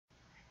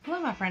Hello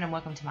my friend and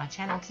welcome to my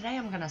channel. Today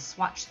I'm going to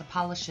swatch the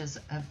polishes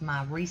of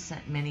my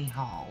recent mini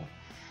haul.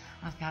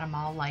 I've got them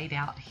all laid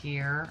out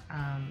here.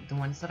 The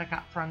ones that I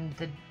got from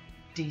the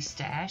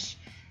Destash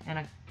and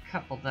a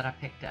couple that I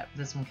picked up.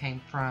 This one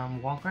came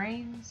from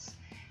Walgreens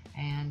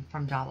and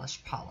from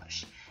Dollish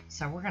Polish.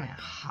 So we're going to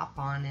hop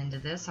on into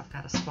this. I've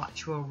got a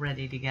swatch wheel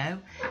ready to go.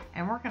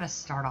 And we're going to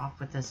start off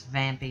with this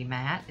Vampy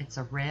Matte. It's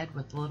a red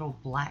with little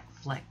black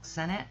flecks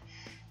in it.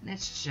 And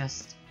it's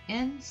just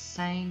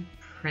insane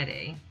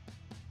pretty.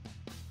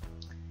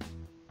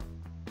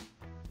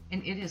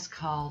 And it is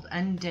called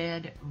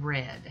Undead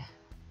Red.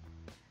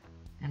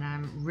 And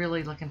I'm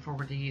really looking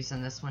forward to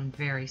using this one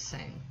very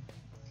soon.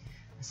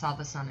 I saw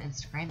this on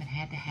Instagram and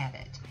had to have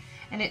it.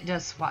 And it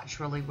does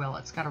swatch really well.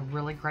 It's got a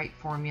really great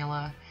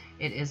formula.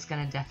 It is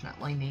going to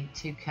definitely need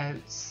 2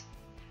 coats,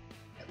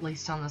 at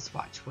least on the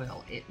swatch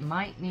wheel. It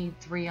might need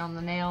 3 on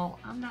the nail.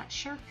 I'm not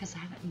sure because I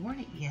haven't worn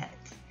it yet.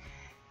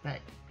 But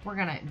we're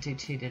going to do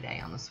 2 today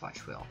on the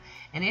swatch wheel.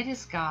 And it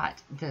has got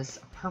this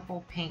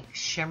purple pink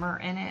shimmer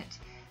in it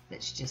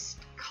that's just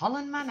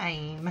calling my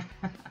name.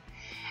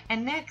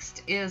 And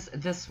next is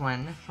this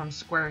one from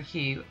Square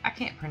Hue. I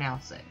can't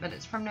pronounce it, but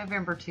it's from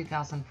November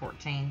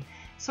 2014,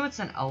 so it's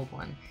an old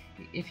one.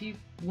 If you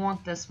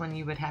want this one,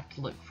 you would have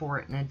to look for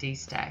it in a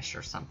D-stash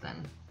or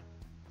something.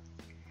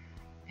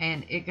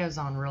 And it goes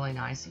on really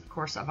nice. Of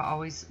course, I've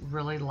always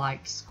really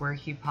liked Square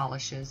Hue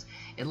polishes.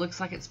 It looks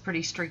like it's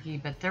pretty streaky,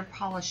 but their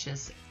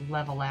polishes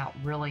level out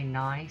really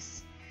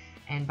nice.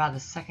 And by the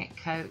second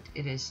coat,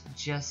 it is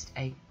just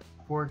a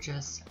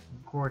gorgeous,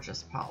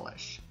 gorgeous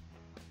polish.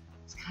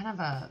 It's kind of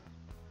a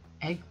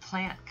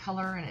eggplant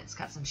color and it's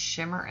got some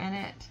shimmer in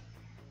it.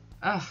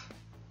 Ugh,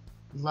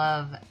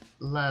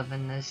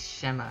 loving this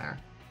shimmer.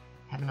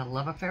 Having a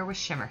love affair with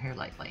shimmer here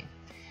lately.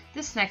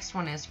 This next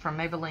one is from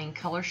Maybelline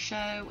Color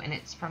Show and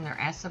it's from their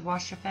Acid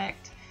Wash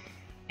Effect.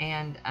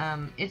 And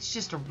it's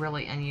just a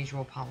really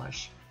unusual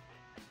polish.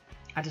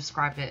 I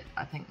described it,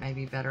 I think,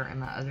 maybe better in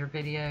my other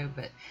video,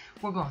 but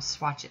we're going to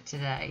swatch it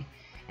today.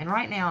 And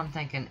right now I'm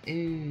thinking,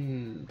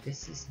 ooh,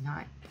 this is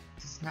not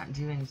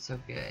doing so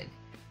good.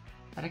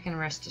 But I can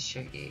rest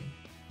assured you,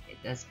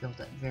 it does build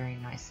up very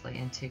nicely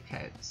in 2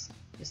 coats.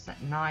 Just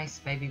that nice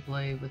baby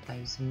blue with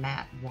those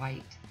matte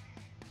white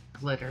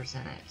glitters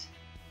in it.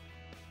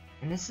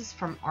 And this is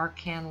from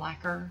Arcan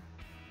Lacquer.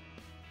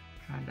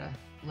 Trying to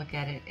look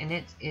at it. And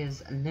it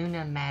is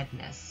Luna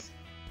Madness.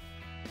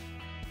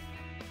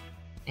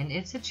 And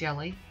it's a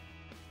jelly,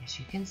 as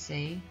you can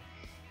see.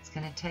 It's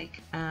going to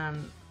take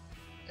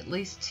at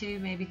least 2,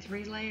 maybe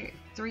 3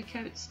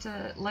 coats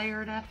to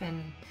layer it up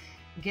and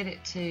get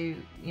it to,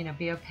 you know,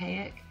 be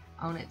opaque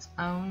on its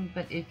own.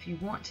 But if you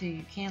want to,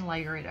 you can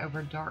layer it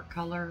over dark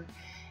color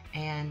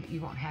and you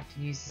won't have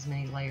to use as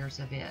many layers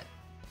of it.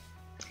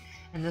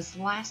 And this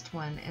last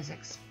one is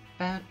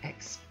I'm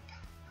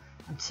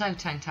so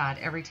tongue-tied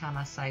every time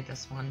I say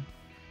this one.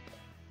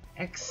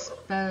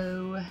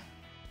 Expecto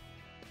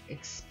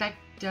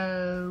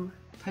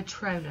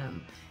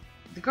Patronum.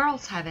 The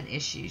girl's having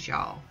issues,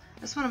 y'all.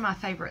 That's one of my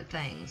favorite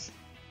things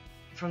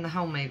from the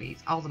whole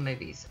movies, all the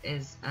movies,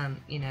 is,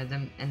 you know,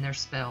 them and their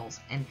spells.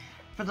 And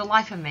for the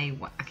life of me,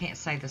 I can't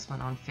say this one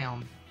on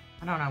film.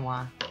 I don't know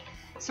why.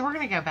 So we're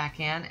going to go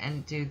back in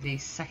and do the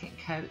second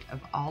coat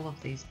of all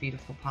of these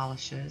beautiful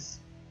polishes.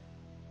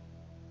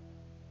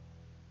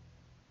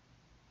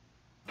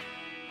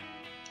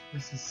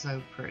 This is so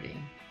pretty.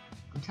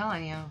 I'm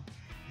telling you,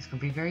 it's going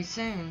to be very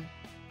soon.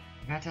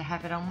 I got to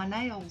have it on my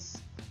nails.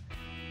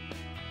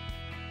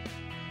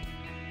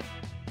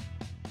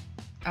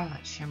 Oh,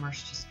 that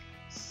shimmer's just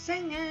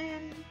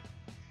singing.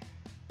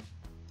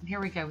 And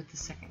here we go with the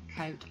second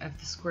coat of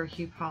the Square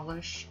Hue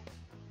polish.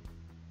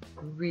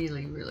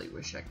 Really, really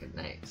wish I could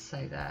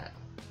say that.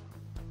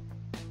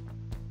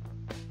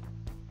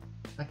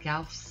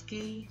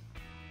 Bakowski,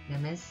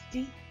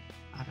 Nemesti?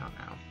 I don't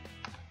know.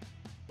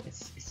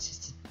 It's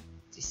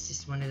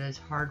just one of those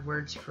hard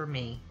words for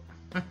me.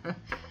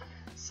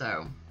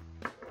 So.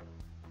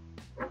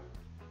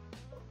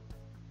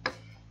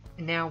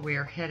 Now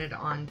we're headed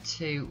on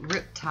to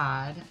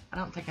Riptide. I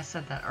don't think I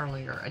said that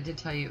earlier. I did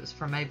tell you it was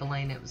from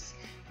Maybelline. It was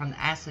from the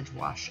Acid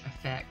Wash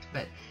Effect,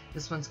 but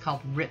this one's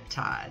called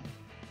Riptide.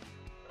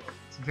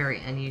 It's a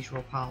very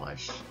unusual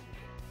polish.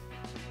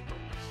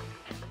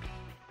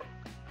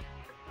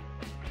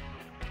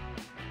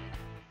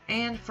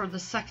 And for the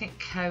second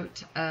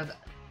coat of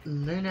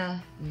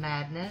Luna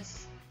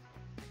Madness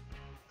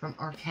from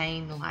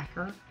Arcan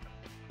Lacquer.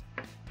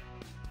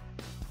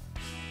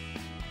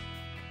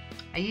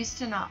 I used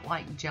to not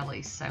like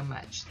jellies so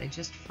much. They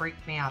just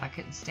freaked me out. I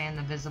couldn't stand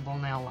the visible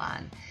nail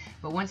line.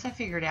 But once I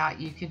figured out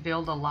you could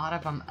build a lot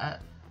of them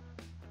up,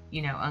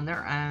 you know, on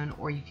their own,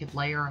 or you could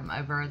layer them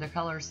over other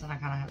colors, then I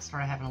kind of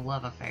started having a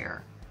love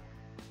affair.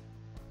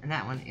 And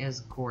that one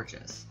is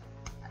gorgeous.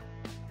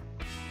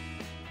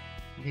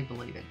 I do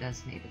believe it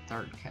does need a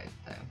 3rd coat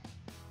though.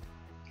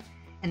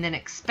 And then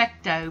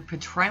Expecto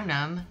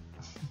Patronum.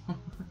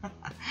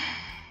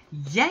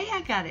 Yay,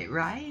 I got it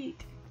right.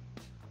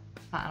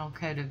 Final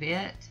coat of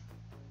it.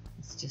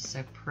 It's just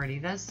so pretty.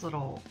 Those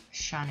little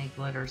shiny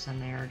glitters in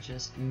there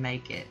just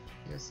make it.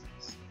 Just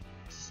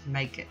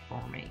make it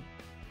for me.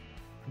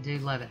 I do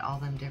love it. All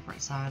them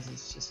different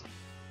sizes just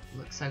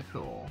look so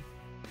cool.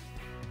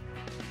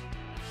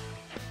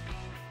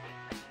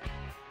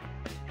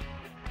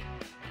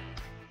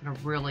 I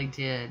really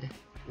did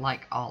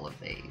like all of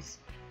these.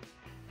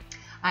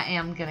 I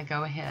am going to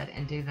go ahead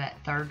and do that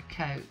third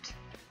coat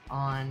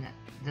on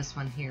this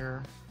one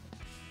here,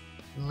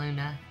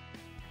 Luna.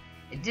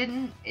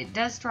 It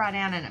does dry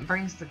down and it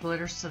brings the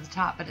glitters to the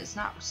top, but it's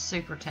not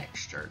super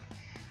textured.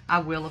 I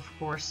will, of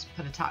course,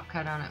 put a top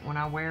coat on it when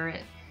I wear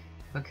it,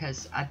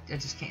 because I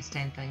just can't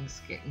stand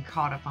things getting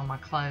caught up on my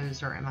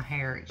clothes or in my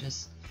hair.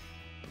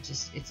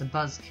 It's a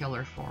buzz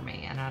killer for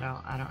me, and I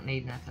don't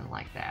need nothing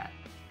like that.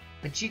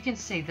 But you can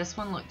see this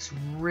one looks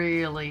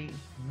really,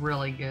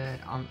 really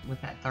good on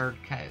with that third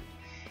coat.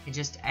 It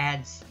just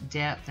adds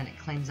depth and it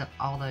cleans up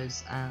all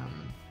those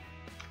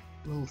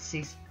little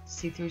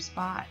see-through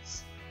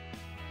spots.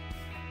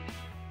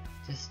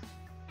 Just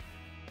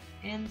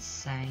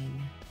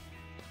insane.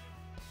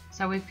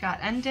 So we've got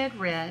Undead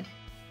Red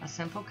by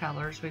Simple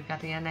Colors. We've got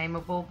the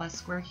Unnameable by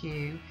Square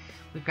Hue.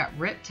 We've got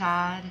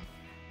Riptide.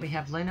 We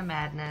have Luna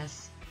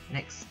Madness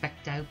and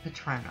Expecto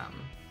Patronum.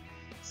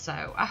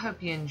 So I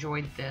hope you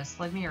enjoyed this.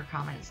 Leave me your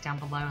comments down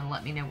below and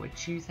let me know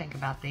what you think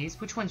about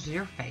these. Which one's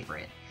your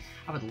favorite?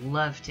 I would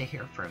love to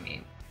hear from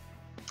you.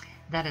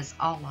 That is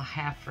all I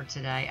have for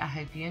today. I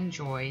hope you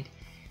enjoyed.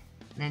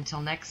 And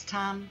until next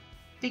time,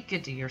 be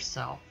good to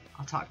yourself.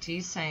 I'll talk to you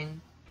soon.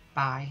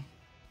 Bye.